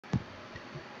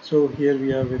So here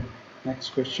we are with next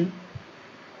question.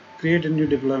 Create a new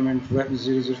deployment web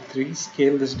 003,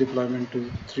 scale this deployment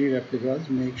to 3 replicas,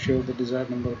 make sure the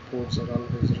desired number of ports are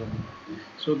always running.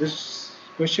 So this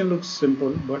question looks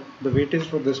simple, but the weightage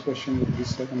for this question will be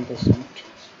 7%.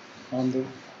 And the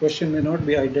question may not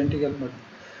be identical, but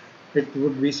it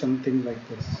would be something like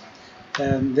this.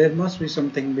 And there must be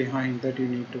something behind that you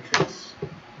need to fix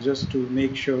just to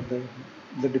make sure that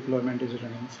the deployment is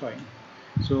running fine.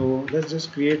 So let's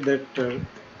just create that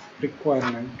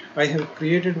requirement. I have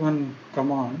created one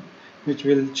command which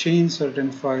will change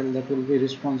certain file that will be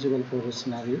responsible for a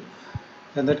scenario,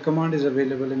 and that command is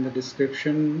available in the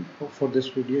description for this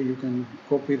video. You can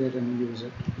copy that and use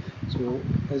it. So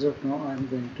as of now I'm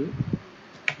going to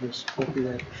just copy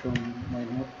that from my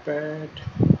notepad,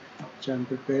 which I'm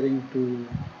preparing to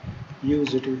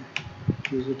use it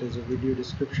as a video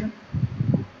description.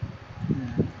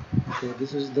 And okay,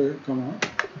 this is the command.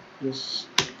 Just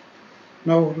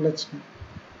now let's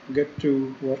get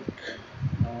to work.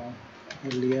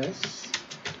 Alias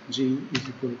g is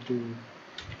equal to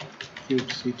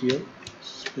kubectl,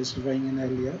 specifying an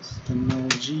alias, and now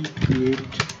g create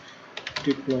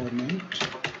deployment,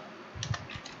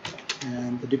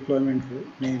 and the deployment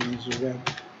name is web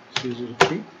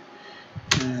 003,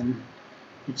 and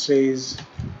it says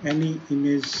any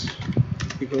image,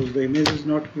 because the image is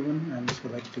not given, I'm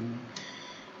selecting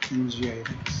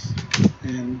nginx,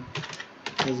 and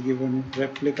as given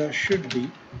replica should be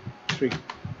 3.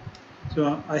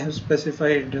 So I have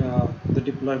specified the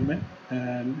deployment,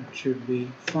 and it should be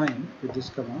fine with this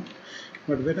command.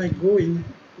 But when I go in,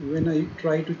 when I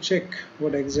try to check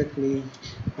what exactly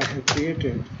I have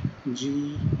created,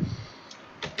 g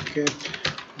get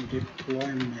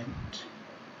deployment,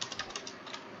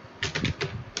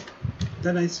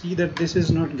 then I see that this is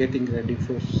not getting ready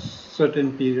for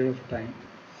certain period of time.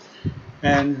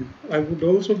 And I would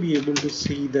also be able to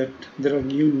see that there are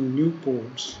new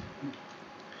ports.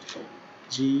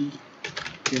 G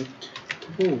get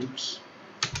ports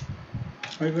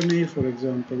 -a, for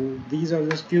example. These are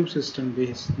just kube system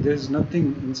based. There is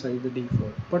nothing inside the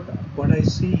default. But what I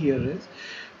see here is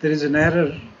there is an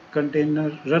error,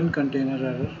 run container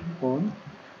error on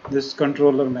this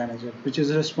controller manager, which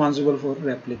is responsible for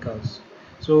replicas.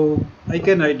 So I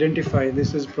can identify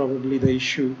this is probably the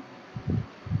issue,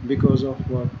 because of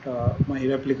what my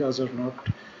replicas are not,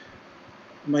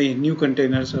 my new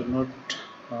containers are not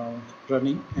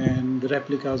running, and the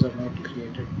replicas are not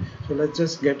created. So let's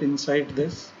just get inside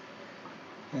this,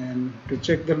 and to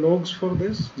check the logs for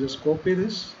this, just copy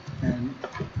this and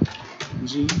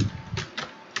g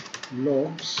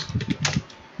logs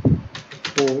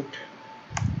port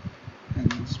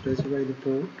and specify the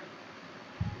port.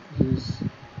 This is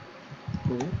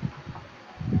port,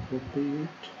 copy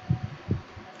it,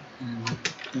 and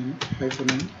then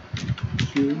 -n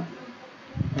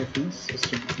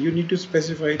kube-system. You need to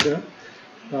specify the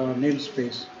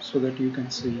namespace so that you can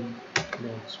see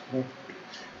logs, but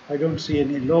I don't see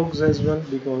any logs as well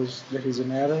because there is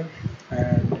an error.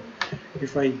 And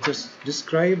if I just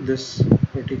describe this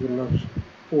particular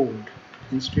code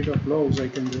instead of logs, I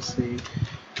can just say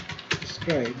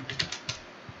describe,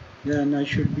 then I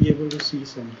should be able to see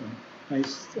something.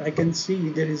 I can see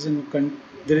there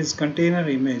is container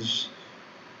image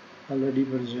already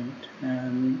present,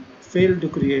 and failed to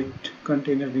create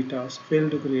container v task,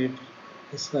 failed to create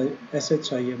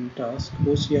shim task,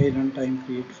 OCI runtime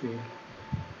create failed.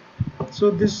 So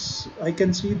this I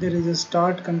can see there is a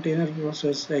start container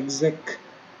process exec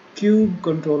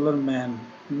kube-controller-man.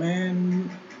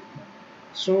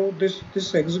 So this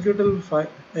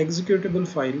executable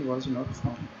file was not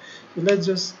found. So let's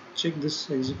just check this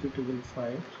executable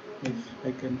file if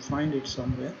I can find it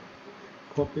somewhere.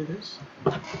 Copy this.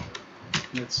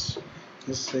 Let's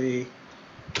just say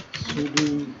sudo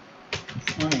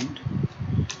find,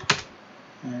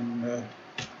 and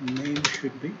name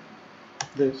should be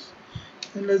this,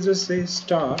 and let's just say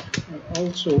start,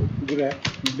 also grep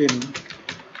bin,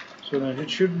 so that it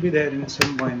should be there in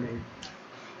some binary.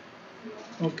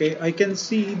 Okay, I can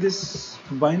see this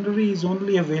binary is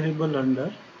only available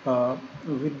under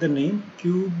with the name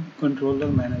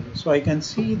kube-controller-manager. So I can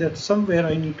see that somewhere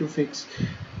I need to fix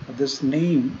this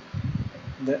name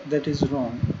that is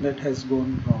wrong, that has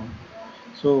gone wrong.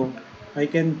 So I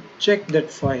can check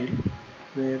that file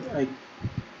where I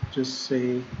just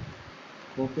say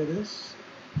copy this,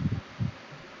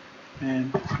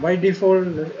 and by default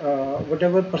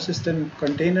whatever persistent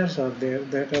containers are there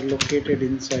that are located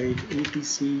inside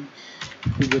etc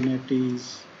kubernetes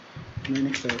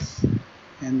manifest,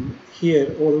 and here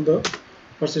all the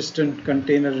persistent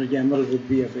container YAML would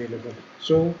be available.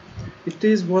 So it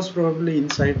was probably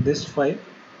inside this file,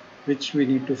 which we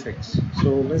need to fix. So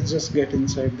let's just get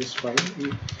inside this file,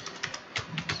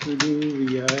 sudo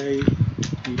vi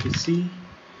etc.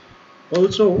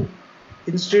 Also,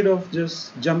 instead of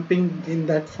just jumping in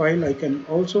that file, I can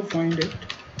also find it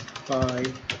by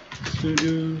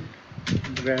sudo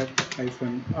grep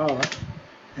 -r,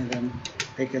 and then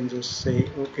I can just say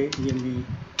okay, give me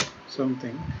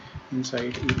something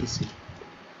inside etc.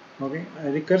 Okay,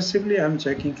 recursively I'm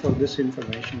checking for this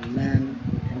information, man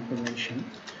information,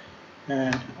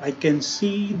 and I can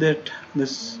see that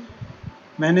this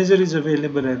manager is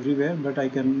available everywhere, but I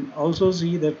can also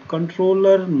see that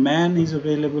controller man is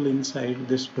available inside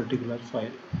this particular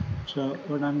file. So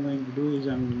what I'm going to do is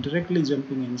I'm directly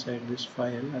jumping inside this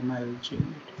file and I will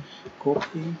change it.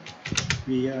 Copy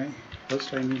vi.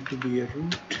 First I need to be a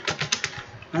root.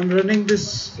 I'm running this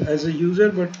as a user,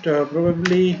 but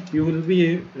probably you will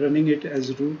be running it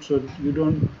as root, so you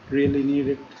don't really need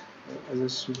it as a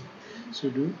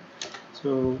sudo.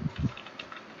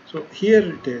 So here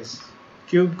it is,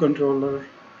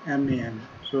 kube-controller-man.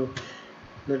 So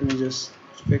let me just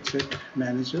fix it,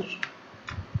 manager.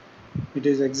 It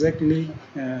is exactly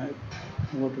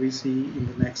what we see in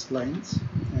the next lines,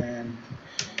 and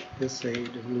let's say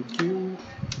wq,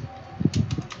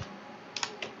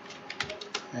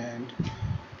 and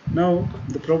now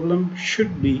the problem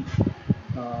should be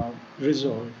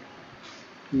resolved.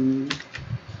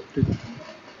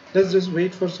 Let's just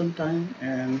wait for some time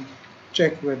and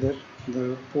check whether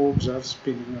the ports are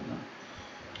spinning or not.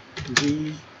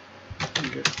 We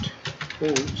get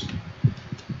ports,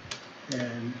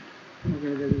 and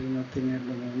okay, there is nothing at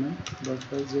the moment, but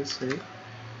let's just say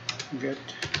get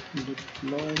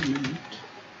deployment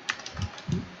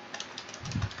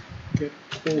get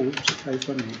ports -a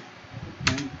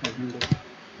and -o.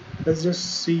 Let's just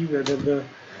see whether the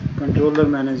controller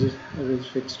manager is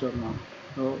fixed or not.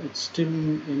 So it's still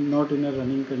not in a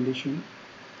running condition.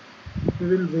 We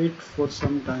will wait for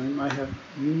some time. I have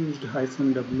used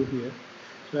 -w here.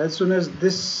 So as soon as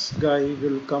this guy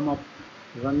will come up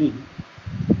running,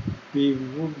 we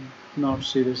would not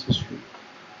see this issue.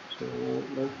 So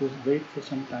let's just wait for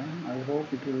some time. I hope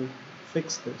it will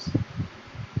fix this.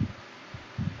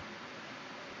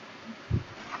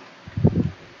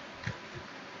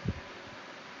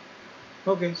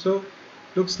 Okay, so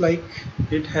looks like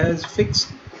it has fixed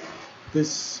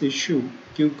this issue,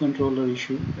 kube controller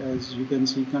issue. As you can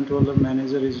see, controller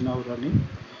manager is now running,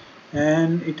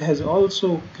 and it has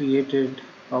also created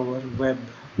our web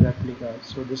replica.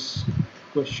 So this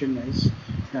question is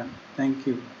done. Thank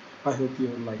you. I hope you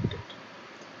liked it.